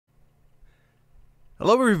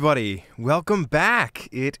Hello everybody, welcome back.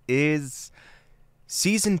 It is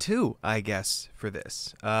Season 2, I guess, for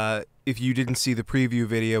this. If you didn't see the preview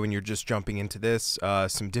video and you're just jumping into this,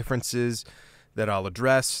 some differences that I'll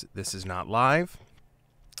address. This is not live.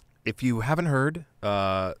 If you haven't heard,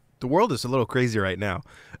 the world is a little crazy right now,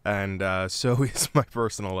 and so is my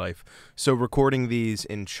personal life. So recording these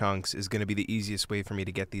in chunks is going to be the easiest way for me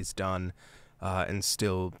to get these done and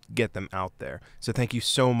still get them out there. So thank you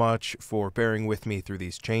so much for bearing with me through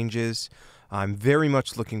these changes. I'm very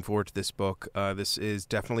much looking forward to this book. This is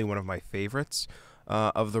definitely one of my favorites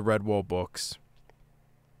of the Redwall books.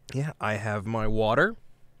 Yeah, I have my water.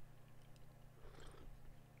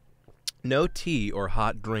 No tea or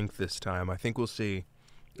hot drink this time. I think we'll see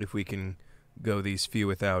if we can go these few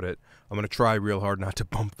without it. I'm going to try real hard not to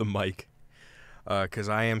bump the mic, because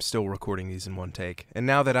I am still recording these in one take. And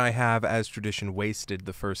now that I have, as tradition, wasted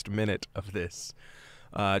the first minute of this,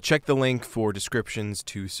 check the link for descriptions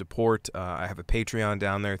to support. I have a Patreon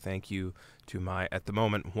down there. Thank you to my, at the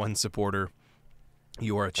moment, one supporter.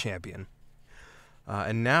 You are a champion.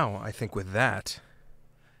 And now, I think with that,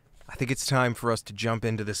 I think it's time for us to jump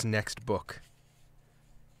into this next book.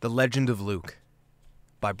 The Legend of Luke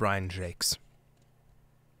by Brian Jacques.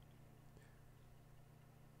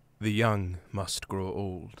 The young must grow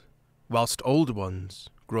old, whilst old ones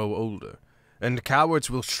grow older, and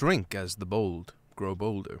cowards will shrink as the bold grow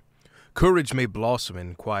bolder. Courage may blossom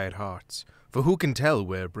in quiet hearts, for who can tell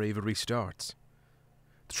where bravery starts?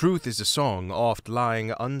 Truth is a song oft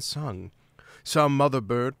lying unsung, some mother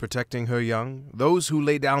bird protecting her young, those who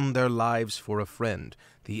lay down their lives for a friend,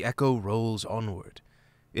 the echo rolls onward,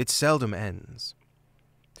 it seldom ends.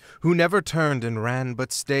 Who never turned and ran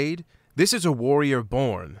but stayed, this is a warrior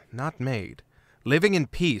born, not made, living in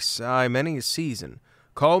peace, aye, many a season,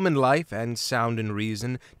 calm in life and sound in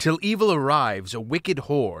reason, till evil arrives, a wicked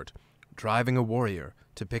horde, driving a warrior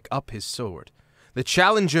to pick up his sword. The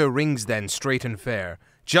challenger rings then straight and fair,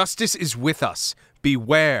 justice is with us,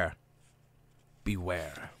 beware,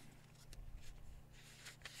 beware.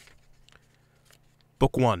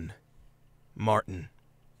 Book 1, Martin.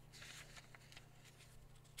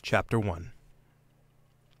 Chapter 1.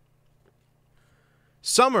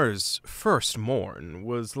 Summer's first morn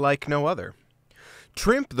was like no other.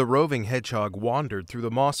 Trimp the roving hedgehog wandered through the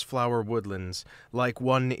moss-flower woodlands like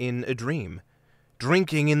one in a dream,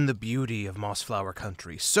 drinking in the beauty of moss-flower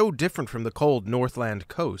country, so different from the cold Northland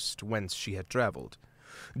coast whence she had traveled.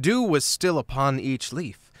 Dew was still upon each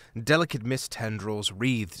leaf, delicate mist tendrils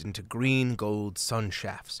wreathed into green gold sun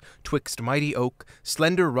shafts, twixt mighty oak,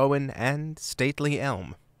 slender rowan, and stately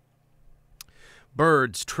elm.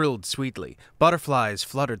 Birds trilled sweetly, butterflies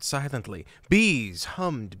fluttered silently, bees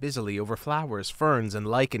hummed busily over flowers, ferns, and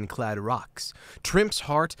lichen-clad rocks. Trimp's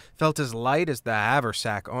heart felt as light as the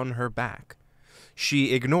haversack on her back.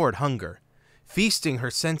 She ignored hunger, feasting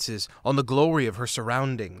her senses on the glory of her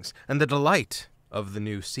surroundings and the delight of the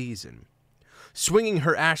new season. Swinging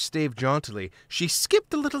her ash stave jauntily, she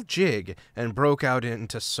skipped a little jig and broke out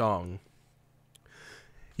into song.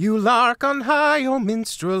 You lark on high, O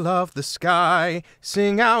minstrel of the sky,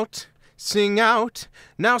 sing out,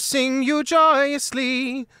 now sing you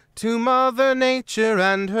joyously to Mother Nature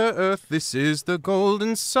and her earth. This is the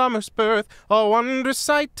golden summer's birth, a wondrous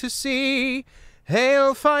sight to see.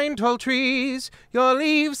 Hail, fine tall trees, your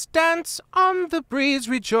leaves dance on the breeze.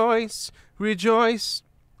 Rejoice, rejoice,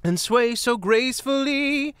 and sway so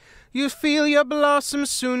gracefully. You feel your blossoms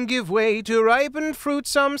soon give way to ripened fruit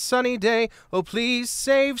some sunny day. Oh, please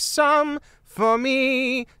save some for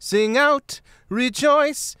me. Sing out,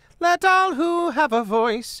 rejoice, let all who have a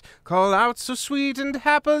voice call out so sweet and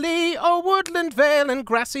happily. Oh, woodland vale and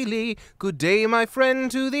grassy lea, good day, my friend,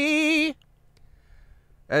 to thee.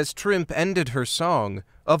 As Trimp ended her song,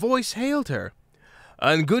 a voice hailed her.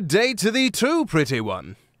 And good day to thee too, pretty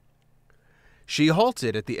one. She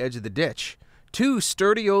halted at the edge of the ditch. Two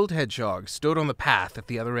sturdy old hedgehogs stood on the path at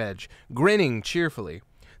the other edge, grinning cheerfully.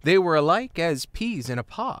 They were alike as peas in a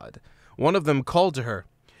pod. One of them called to her,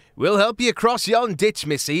 "We'll help you across yon ditch,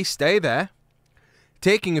 missy. Stay there."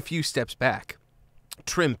 Taking a few steps back,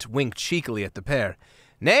 Trimp winked cheekily at the pair.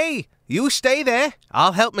 "Nay, you stay there.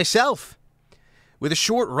 I'll help myself." With a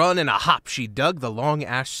short run and a hop, she dug the long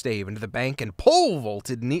ash stave into the bank and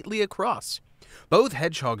pole-vaulted neatly across. Both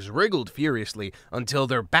hedgehogs wriggled furiously until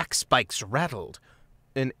their back spikes rattled,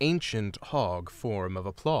 an ancient hog form of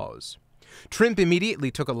applause. Trimp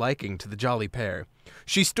immediately took a liking to the jolly pair.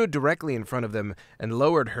 She stood directly in front of them and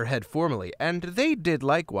lowered her head formally, and they did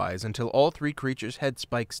likewise until all three creatures' head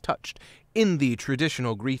spikes touched, in the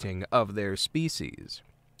traditional greeting of their species.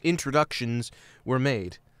 Introductions were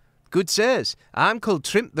made. "Good sirs, I'm called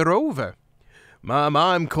Trimp the Rover." Ma'am,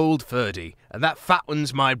 I'm called Ferdy, and that fat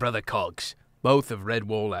one's my brother Cogs, both of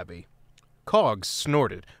Redwall Abbey. Cogs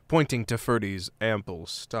snorted, pointing to Ferdy's ample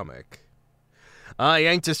stomach. I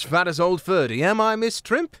ain't as fat as old Ferdy, am I, Miss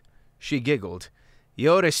Trimp? She giggled.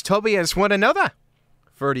 You're as tubby as one another.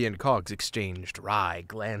 Ferdy and Cogs exchanged wry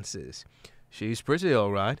glances. She's pretty,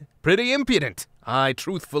 all right. Pretty impudent. Aye,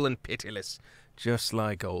 truthful and pitiless. Just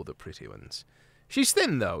like all the pretty ones. She's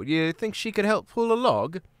thin, though. You think she could help pull a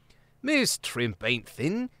log? Miss Trimp ain't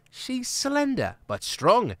thin. She's slender, but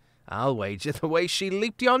strong. I'll wager the way she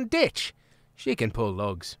leaped yon ditch. She can pull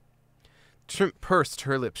logs. Trimp pursed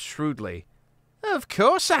her lips shrewdly. Of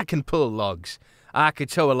course I can pull logs. I could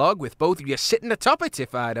tow a log with both of you sitting atop it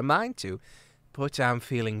if I'd a mind to. But I'm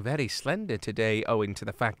feeling very slender today owing to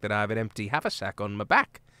the fact that I've an empty haversack on my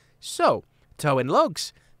back. So, towing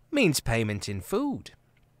logs means payment in food.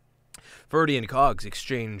 Ferdy and Cogs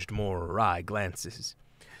exchanged more wry glances.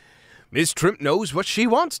 Miss Trimp knows what she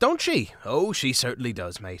wants, don't she? Oh, she certainly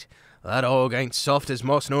does, mate. That hog ain't soft as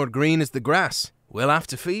moss nor green as the grass. We'll have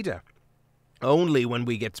to feed her. Only when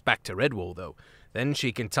we gets back to Redwall, though. Then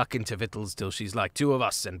she can tuck into victuals till she's like two of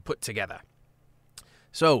us and put together.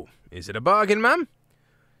 So, is it a bargain, ma'am?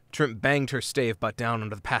 Trimp banged her stave butt down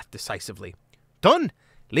onto the path decisively. Done!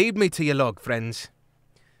 Lead me to your log, friends.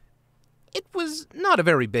 It was not a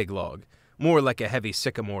very big log, more like a heavy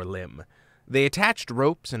sycamore limb. They attached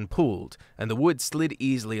ropes and pulled, and the wood slid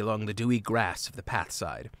easily along the dewy grass of the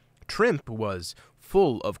pathside. Trimp was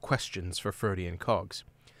full of questions for Ferdy and Cogs.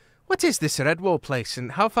 What is this Redwall place,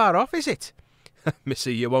 and how far off is it?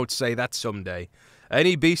 Missy, you won't say that some day.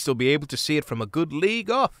 Any beast will be able to see it from a good league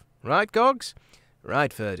off. Right, Cogs?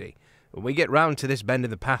 Right, Ferdy. When we get round to this bend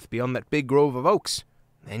in the path beyond that big grove of oaks,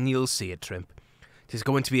 then you'll see it, Trimp. 'Tis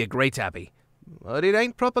going to be a great abbey, but it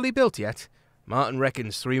ain't properly built yet. Martin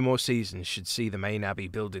reckons 3 more seasons should see the main abbey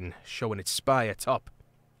building showing its spire atop.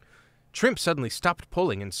 Trimp suddenly stopped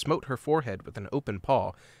pulling and smote her forehead with an open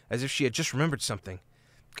paw, as if she had just remembered something.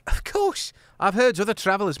 Of course! I've heard other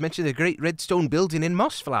travellers mention the great red stone building in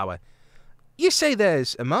Mossflower. You say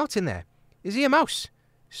there's a Martin there. Is he a mouse?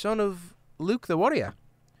 Son of Luke the warrior?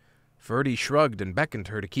 Ferdy shrugged and beckoned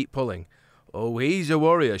her to keep pulling. Oh, he's a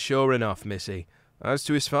warrior, sure enough, missy. As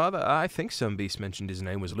to his father, I think some beast mentioned his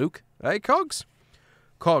name was Luke. Eh, Cogs?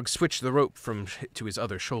 Cogs switched the rope to his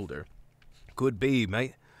other shoulder. Could be,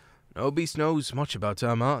 mate. No beast knows much about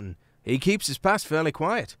our Martin. He keeps his past fairly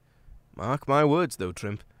quiet. Mark my words, though,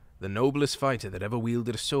 Trimp. The noblest fighter that ever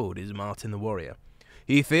wielded a sword is Martin the warrior.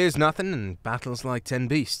 He fears nothing and battles like 10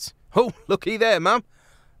 beasts. Oh, looky there, ma'am.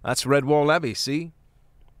 That's Redwall Abbey, see?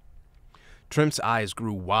 Trimp's eyes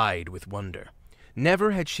grew wide with wonder.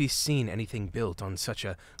 Never had she seen anything built on such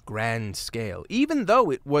a grand scale, even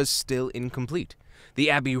though it was still incomplete.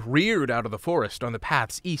 The abbey reared out of the forest on the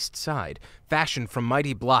path's east side, fashioned from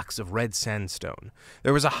mighty blocks of red sandstone.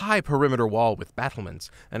 There was a high perimeter wall with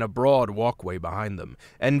battlements and a broad walkway behind them,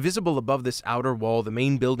 and visible above this outer wall the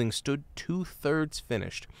main building stood 2/3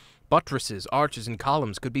 finished. Buttresses, arches, and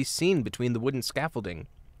columns could be seen between the wooden scaffolding.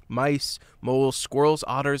 Mice, moles, squirrels,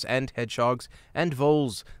 otters, and hedgehogs, and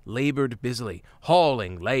voles labored busily,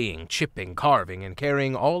 hauling, laying, chipping, carving, and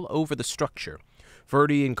carrying all over the structure.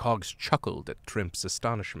 Ferdy and Cogs chuckled at Trimp's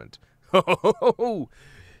astonishment. Ho, ho, ho, ho!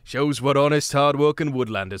 Shows what honest, hard-working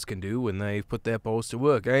woodlanders can do when they've put their paws to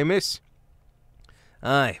work, eh, miss?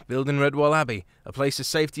 Aye, building Redwall Abbey, a place of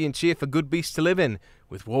safety and cheer for good beasts to live in,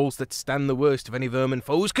 with walls that stand the worst of any vermin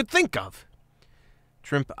foes could think of.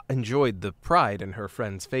 Trimp enjoyed the pride in her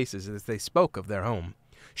friends' faces as they spoke of their home.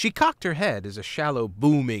 She cocked her head as a shallow,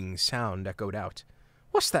 booming sound echoed out.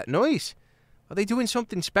 What's that noise? Are they doing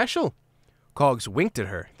something special? Cogs winked at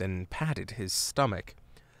her, then patted his stomach.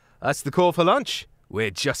 That's the call for lunch. We're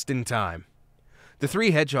just in time. The 3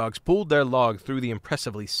 hedgehogs pulled their log through the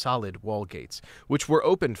impressively solid wall gates, which were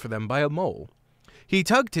opened for them by a mole. He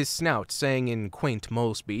tugged his snout, saying in quaint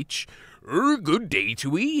mole speech, Good day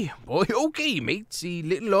to ye. Boy, okay, mates, the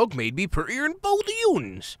little log made me prettier than both the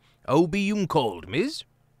yuns. How be yum called, miss?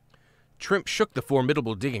 Trimp shook the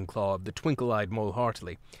formidable digging claw of the twinkle-eyed mole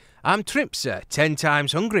heartily. I'm Trimp, sir, 10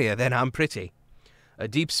 times hungrier than I'm pretty. A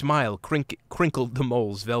deep smile crinkled the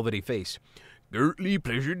mole's velvety face. Gertly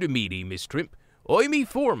pleasure to meet ye, Miss Trimp. I'm a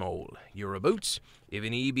foremole, hereabouts. If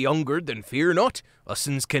any be hungered, then fear not.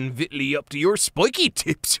 Us'uns can victual ye up to your spiky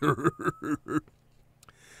tips.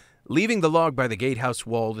 Leaving the log by the gatehouse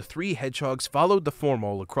wall, the 3 hedgehogs followed the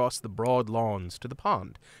foremole across the broad lawns to the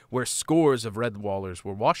pond, where scores of Redwallers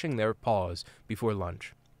were washing their paws before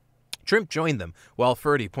lunch. Trimp joined them, while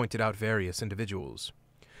Ferdy pointed out various individuals.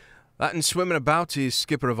 That in swimming about is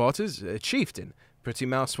Skipper of Otters, a chieftain, Pretty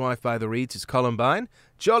mousewife by the reeds is Columbine.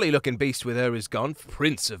 Jolly-looking beast with her is Gonf,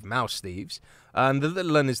 prince of mouse thieves. And the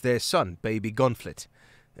little one is their son, baby Gonflet.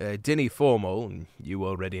 Dinny formal, you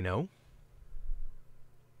already know.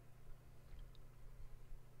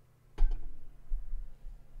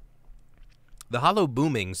 The hollow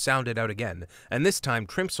booming sounded out again, and this time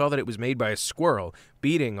Trimp saw that it was made by a squirrel,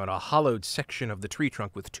 beating on a hollowed section of the tree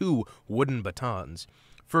trunk with 2 wooden batons.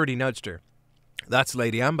 Ferdy nudged her. "That's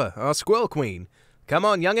Lady Amber, our squirrel queen. Come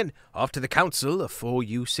on, young'un, off to the council afore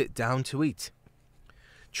you sit down to eat."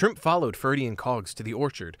 Trimp followed Ferdy and Cogs to the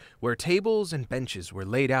orchard, where tables and benches were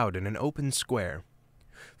laid out in an open square.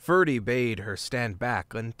 Ferdy bade her stand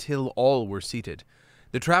back until all were seated.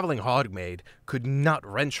 The traveling hogmaid could not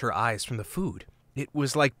wrench her eyes from the food. It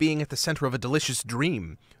was like being at the center of a delicious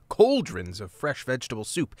dream. Cauldrons of fresh vegetable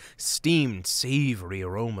soup, steamed savory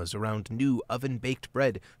aromas around new oven-baked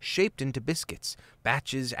bread shaped into biscuits,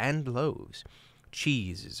 batches, and loaves.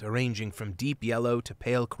 Cheeses arranging from deep yellow to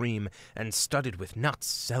pale cream and studded with nuts,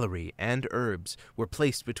 celery, and herbs were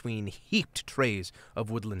placed between heaped trays of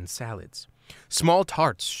woodland salads. Small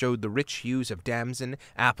tarts showed the rich hues of damson,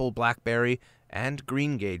 apple, blackberry, and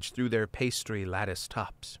greengage through their pastry lattice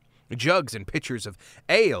tops. Jugs and pitchers of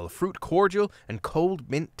ale, fruit cordial, and cold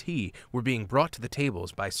mint tea were being brought to the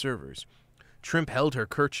tables by servers. Trimp held her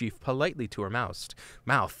kerchief politely to her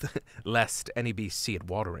mouth, lest any beast see it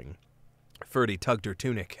watering. Ferdy tugged her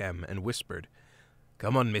tunic hem and whispered,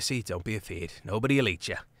 "Come on, missy, don't be afeard. Nobody'll eat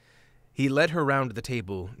ya." He led her round the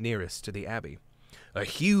table nearest to the abbey. A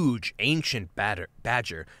huge, ancient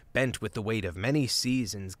badger, bent with the weight of many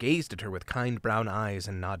seasons, gazed at her with kind brown eyes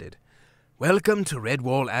and nodded. "Welcome to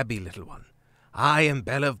Redwall Abbey, little one. I am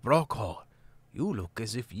Belle of Brockhall. You look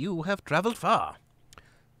as if you have travelled far."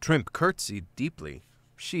 Trimp curtsied deeply.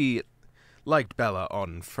 She liked Bella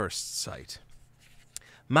on first sight.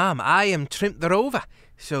 "Ma'am, I am Trimp the Rover,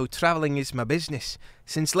 so travelling is my business.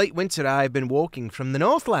 Since late winter I have been walking from the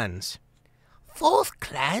Northlands." "Fourth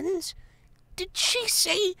clans? Did she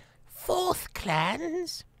say 4th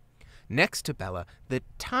clans?" Next to Bella, the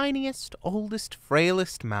tiniest, oldest,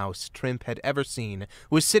 frailest mouse Trimp had ever seen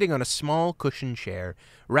was sitting on a small cushioned chair,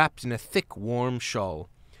 wrapped in a thick, warm shawl.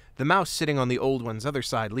 The mouse sitting on the old one's other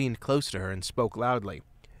side leaned close to her and spoke loudly.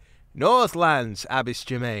 "Northlands, Abbess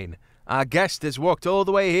Germain. Our guest has walked all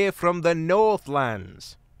the way here from the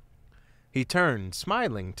Northlands." He turned,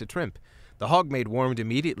 smiling, to Trimp. The hogmaid warmed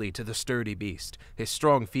immediately to the sturdy beast, his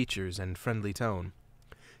strong features and friendly tone.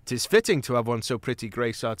 "'Tis fitting to have one so pretty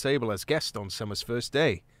grace our table as guest on summer's first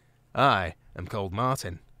day. I am called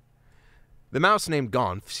Martin." The mouse named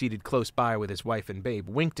Gonf, seated close by with his wife and babe,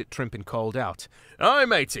 winked at Trimp and called out, "Aye,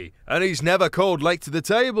 matey, and he's never called late to the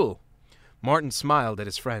table." Martin smiled at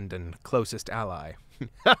his friend and closest ally.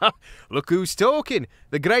 "Look who's talking,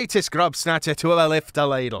 the greatest grub snatcher to ever lift a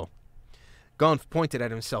ladle." Gonf pointed at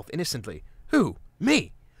himself innocently. "Who?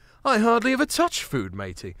 Me? I hardly ever touch food,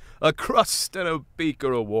 matey. A crust and a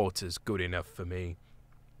beaker of water's good enough for me."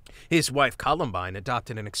 His wife Columbine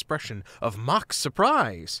adopted an expression of mock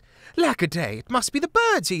surprise. "Lack-a-day, it must be the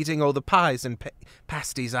birds eating all the pies and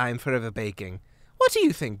pasties I am forever baking. What do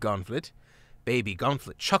you think, Gonflet?" Baby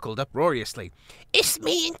Gonflet chuckled uproariously. "It's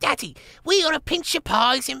me and Daddy. We are a pinch of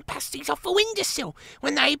pies and pasties off a windowsill.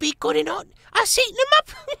 When they be good and hot, us eating them up."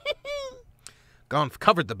 Gonf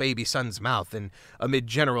covered the baby son's mouth amid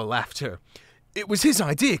general laughter. "It was his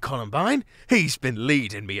idea, Columbine. He's been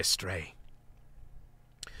leading me astray."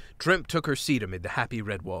 Trimp took her seat amid the happy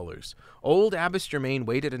Redwallers. Old Abbess Germain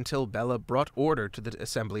waited until Bella brought order to the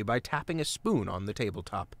assembly by tapping a spoon on the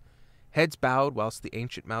tabletop. Heads bowed whilst the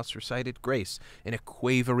ancient mouse recited grace in a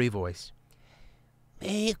quavery voice.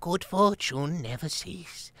 "May good fortune never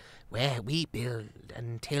cease where we build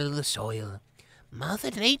and till the soil.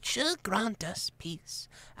 Mother Nature grant us peace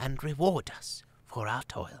and reward us for our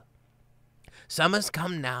toil. Summer's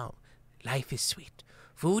come now, life is sweet,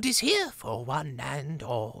 food is here for one and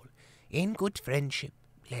all. In good friendship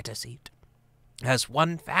let us eat, as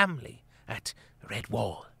one family at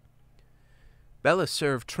Redwall." Bella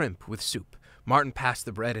served Trimp with soup. Martin passed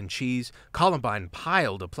the bread and cheese. Columbine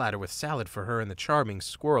piled a platter with salad for her, and the charming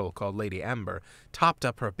squirrel called Lady Amber topped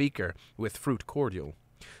up her beaker with fruit cordial.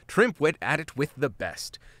 Trimp went at it with the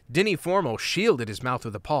best. Dinny Formal shielded his mouth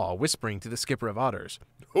with a paw, whispering to the skipper of otters,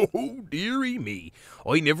 "Oh, dearie me,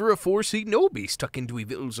 I never afore seen no beast tuck into he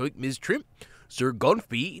vittles like Miss Trimp. Sir Gonf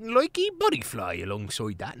be eating like he butterfly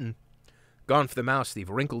alongside that'n." Gonf the mouse thief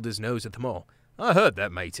wrinkled his nose at them all. "I heard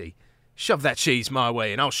that, matey. Shove that cheese my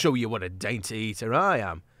way, and I'll show you what a dainty eater I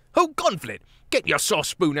am. Oh, Gonflet, get your sauce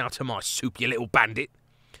spoon out of my soup, you little bandit."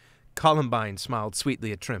 Columbine smiled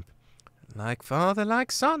sweetly at Trimp. "Like father,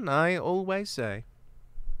 like son, I always say."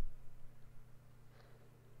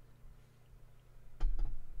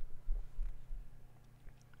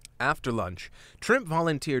 After lunch, Trimp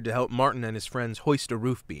volunteered to help Martin and his friends hoist a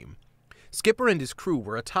roof beam. Skipper and his crew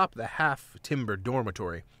were atop the half-timbered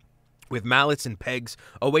dormitory, with mallets and pegs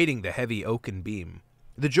awaiting the heavy oaken beam.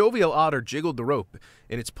 The jovial otter jiggled the rope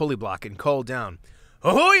in its pulley block and called down,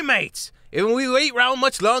 "Ahoy, mates! If we wait round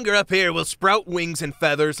much longer up here, we'll sprout wings and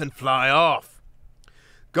feathers and fly off."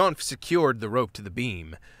 Gonf secured the rope to the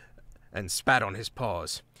beam and spat on his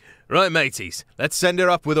paws. "Right, mateys, let's send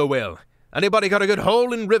her up with a will. Anybody got a good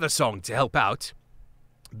hole in river song to help out?"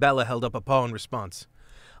 Bella held up a paw in response.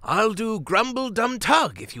 "I'll do Grumble Dum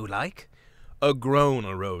Tug, if you like." A groan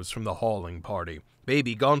arose from the hauling party.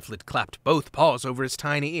 Baby Gauntlet clapped both paws over his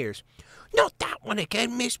tiny ears. "Not that one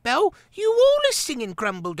again, Miss Bell. You all are singing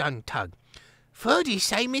Grumble Dum Tug. Ferdy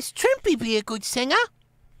say Miss Trimpy be a good singer."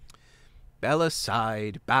 Bella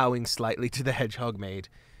sighed, bowing slightly to the hedgehog maid.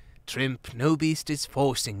 "Trimp, no beast is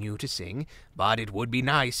forcing you to sing, but it would be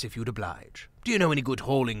nice if you'd oblige. Do you know any good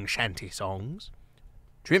hauling shanty songs?"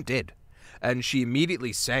 Trimp did, and she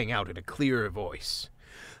immediately sang out in a clearer voice.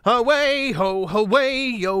 "Away, ho, away,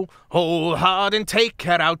 yo, haul hard and take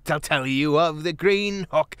her out. I'll tell you of the green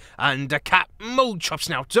hawk and a cat mo chop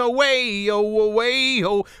snout. Away,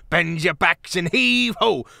 ho, bend your backs and heave,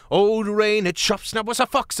 ho. Old Rain chop snout was a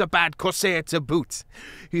fox, a bad corsair to boot.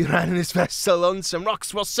 He ran his vessel on some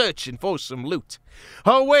rocks while searching for some loot.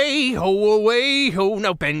 Away, ho,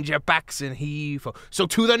 now bend your backs and heave, ho. So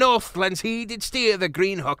to the Northlands he did steer the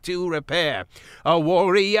green hawk to repair. A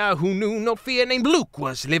warrior who knew no fear named Luke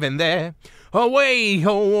was living there. Away,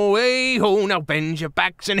 ho, now bend your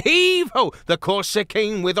backs and heave, ho. The courser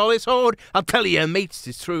came with all his horde, I'll tell you, mates,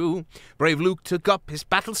 'tis true. Brave Luke took up his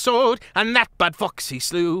battle sword, and that bad fox he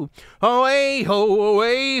slew. Away,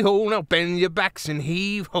 ho, now bend your backs and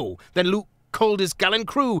heave, ho. Then Luke called his gallant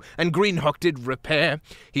crew, and Greenhawk did repair.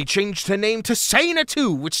 He changed her name to Saina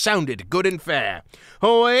too, which sounded good and fair.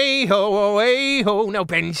 Away, ho, now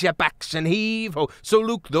bend your backs and heave, ho. So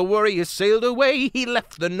Luke the warrior sailed away, he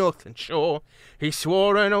left the northern shore. He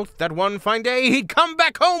swore an oath that one fine day he'd come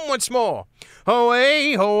back home once more.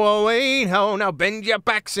 Away, ho, now bend your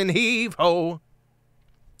backs and heave, ho.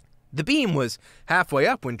 The beam was halfway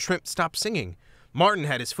up when Trimp stopped singing. Martin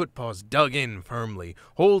had his footpaws dug in firmly,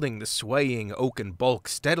 holding the swaying oaken bulk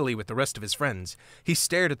steadily with the rest of his friends. He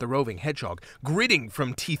stared at the roving hedgehog, gritting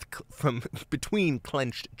from teeth from between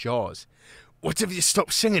clenched jaws. "What have you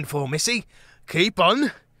stopped singing for, missy? Keep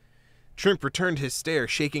on." Trimp returned his stare,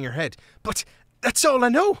 shaking her head. "But that's all I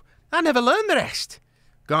know. I never learned the rest."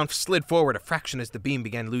 Gonf slid forward a fraction as the beam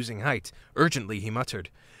began losing height. Urgently, he muttered,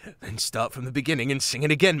 "Then start from the beginning and sing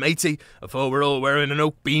it again, matey, afore we're all wearing an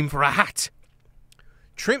oak beam for a hat."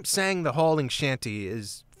 Trimp sang the hauling shanty,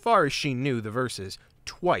 as far as she knew the verses,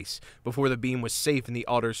 twice before the beam was safe in the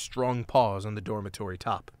otter's strong paws on the dormitory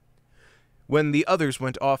top. When the others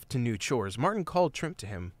went off to new chores, Martin called Trimp to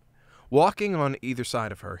him. Walking on either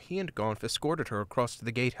side of her, he and Gonf escorted her across to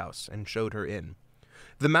the gatehouse and showed her in.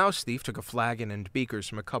 The mouse thief took a flagon and beakers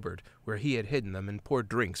from a cupboard where he had hidden them and poured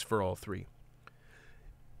drinks for all three.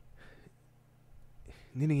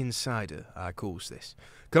 Ninian cider, I calls this.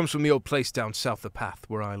 Comes from the old place down south the path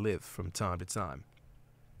where I live from time to time.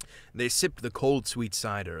 They sipped the cold, sweet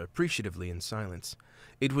cider appreciatively in silence.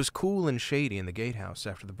 It was cool and shady in the gatehouse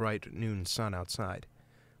after the bright noon sun outside.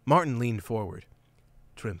 Martin leaned forward.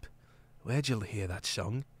 "Trimp, where'd you hear that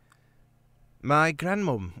song?" "My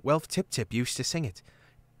grandmum, Welf Tip-Tip, used to sing it.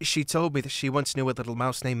 She told me that she once knew a little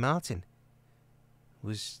mouse named Martin."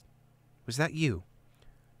 Was that you?"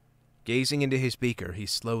 Gazing into his beaker, he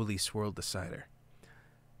slowly swirled the cider.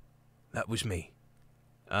 "That was me.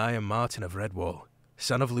 I am Martin of Redwall,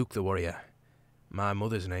 son of Luke the warrior. My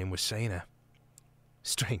mother's name was Saina.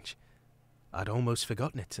 Strange. I'd almost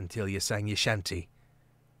forgotten it until you sang your shanty.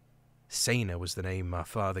 Saina was the name my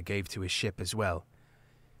father gave to his ship as well.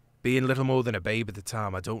 Being little more than a babe at the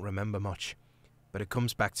time, I don't remember much, but it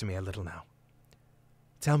comes back to me a little now.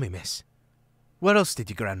 Tell me, miss, what else did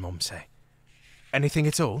your grandmum say? Anything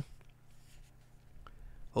at all?"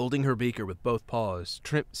 Holding her beaker with both paws,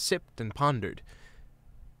 Trimp sipped and pondered.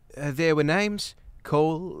 "There were names,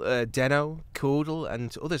 Cole, Denno, Caudle,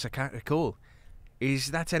 and others I can't recall.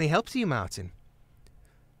 Is that any help to you, Martin?"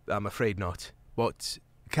 "I'm afraid not. But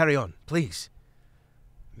carry on, please."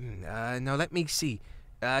 Now let me see.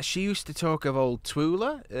 She used to talk of old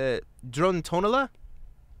Twula, Druntonala,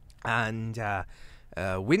 and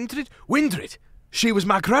Windred. Windred! She was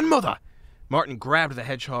my grandmother! Martin grabbed the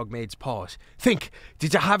hedgehog maid's paws. "Think,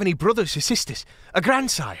 did you have any brothers or sisters? A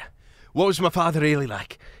grandsire? What was my father really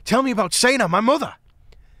like? Tell me about Saina, my mother."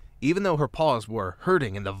 Even though her paws were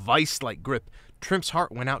hurting in the vice-like grip, Trimp's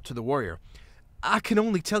heart went out to the warrior. I can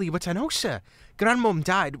only tell you what I know, sir. Grandmum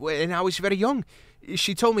died when I was very young.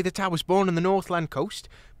 She told me that I was born on the Northland coast,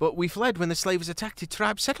 but we fled when the slaves attacked a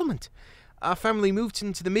tribe settlement. Our family moved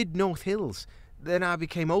into the mid-North Hills. Then I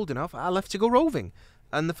became old enough, I left to go roving,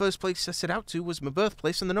 and the first place I set out to was my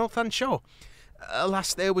birthplace on the Northland shore.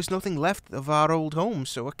 Alas, there was nothing left of our old home,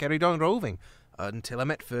 so I carried on roving, until I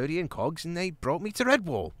met Ferdy and Cogs, and they brought me to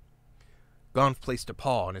Redwall. Gonf placed a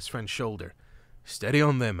paw on his friend's shoulder. Steady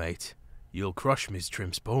on there, mate. You'll crush Miss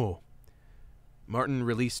Trimp's paw. Martin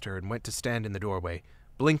released her and went to stand in the doorway,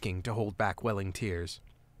 blinking to hold back welling tears.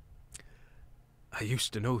 I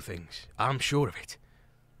used to know things, I'm sure of it.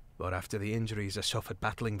 But after the injuries I suffered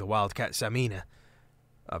battling the wildcat Samina,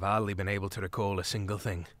 I've hardly been able to recall a single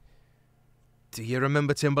thing. Do you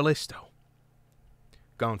remember Timberlisto?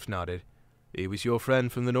 Gonf nodded. He was your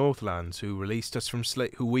friend from the Northlands who released us from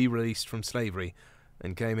who we released from slavery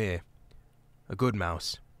and came here. A good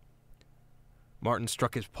mouse. Martin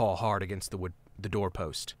struck his paw hard against the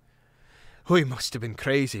doorpost. We must have been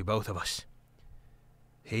crazy, both of us.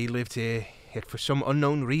 He lived here, yet for some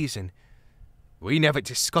unknown reason, we never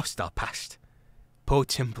discussed our past. Poor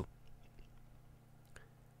Timble.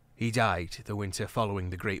 He died the winter following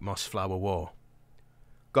the Great Mossflower War.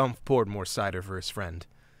 Gonf poured more cider for his friend.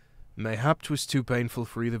 Mayhap 'twas too painful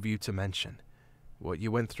for either of you to mention. What you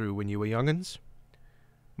went through when you were young'uns?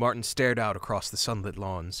 Martin stared out across the sunlit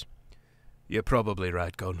lawns. You're probably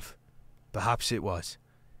right, Gonf. Perhaps it was.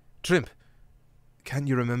 Trimp, can't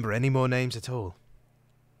you remember any more names at all?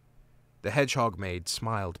 The hedgehog maid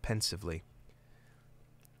smiled pensively.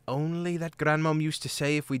 Only that Grandmum used to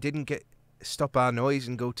say if we didn't stop our noise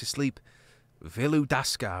and go to sleep,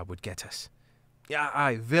 Viludaskar would get us.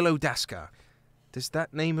 Aye, Viludaskar. Does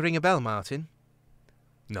that name ring a bell, Martin?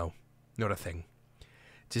 No, not a thing.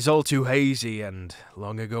 'Tis all too hazy and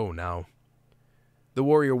long ago now. The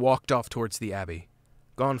warrior walked off towards the abbey.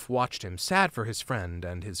 Gonf watched him, sad for his friend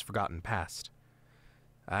and his forgotten past.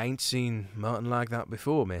 I ain't seen Martin like that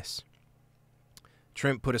before, miss.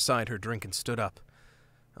 Trimp put aside her drink and stood up.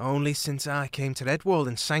 Only since I came to Redwall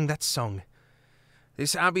and sang that song.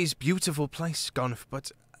 This abbey's beautiful place, Gonf,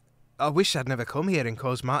 but I wish I'd never come here and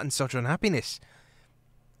caused Martin such unhappiness.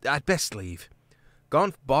 I'd best leave.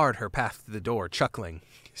 Gonf barred her path to the door, chuckling.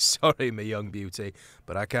 Sorry, my young beauty,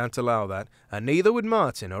 but I can't allow that, and neither would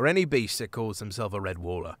Martin or any beast that calls himself a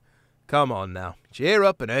Redwaller. Come on now, cheer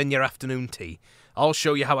up and earn your afternoon tea. I'll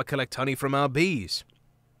show you how I collect honey from our bees.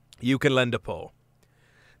 You can lend a paw.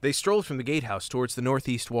 They strolled from the gatehouse towards the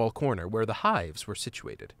northeast wall corner where the hives were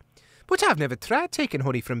situated. But I've never tried taking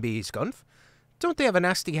honey from bees, Gonf. Don't they have a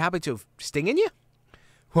nasty habit of stinging you?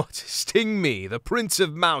 What, sting me, the prince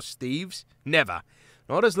of mouse thieves? Never.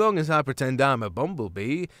 Not as long as I pretend I'm a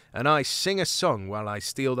bumblebee, and I sing a song while I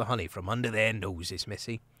steal the honey from under their noses,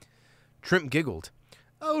 missy. Trimp giggled.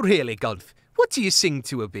 Oh, really, Gonf? What do you sing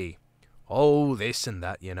to a bee? Oh, this and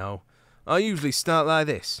that, you know. I usually start like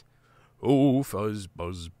this. Oh, fuzz,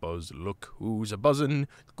 buzz, buzz, look who's a-buzzin'.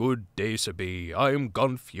 Good day, sir bee, I'm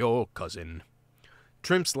Gonf, your cousin.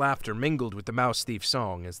 Trimp's laughter mingled with the mouse thief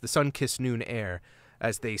song as the sun-kissed noon air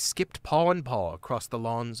as they skipped paw in paw across the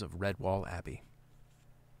lawns of Redwall Abbey.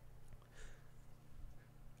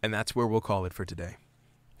 And that's where we'll call it for today.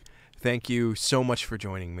 Thank you so much for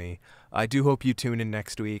joining me. I do hope you tune in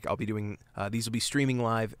next week. I'll be doing these will be streaming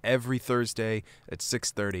live every Thursday at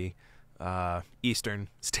 6:30 Eastern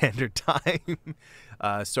Standard Time.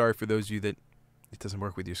 Sorry for those of you that it doesn't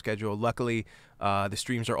work with your schedule. Luckily, the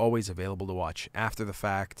streams are always available to watch after the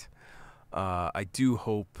fact. I do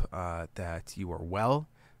hope that you are well,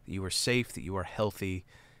 that you are safe, that you are healthy.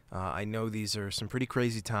 I know these are some pretty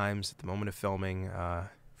crazy times at the moment of filming,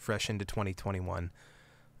 fresh into 2021.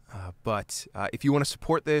 But if you want to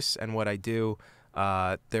support this and what I do,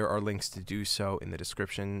 there are links to do so in the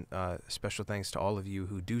description. Special thanks to all of you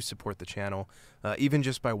who do support the channel, even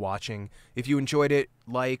just by watching. If you enjoyed it,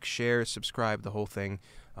 like, share, subscribe, the whole thing.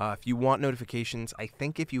 If you want notifications, I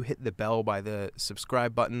think if you hit the bell by the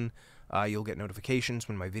subscribe button, you'll get notifications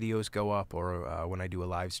when my videos go up or when I do a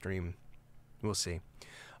live stream. We'll see.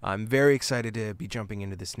 I'm very excited to be jumping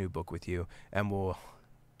into this new book with you, and we'll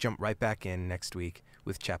jump right back in next week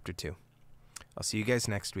with Chapter 2. I'll see you guys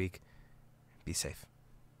next week. Be safe.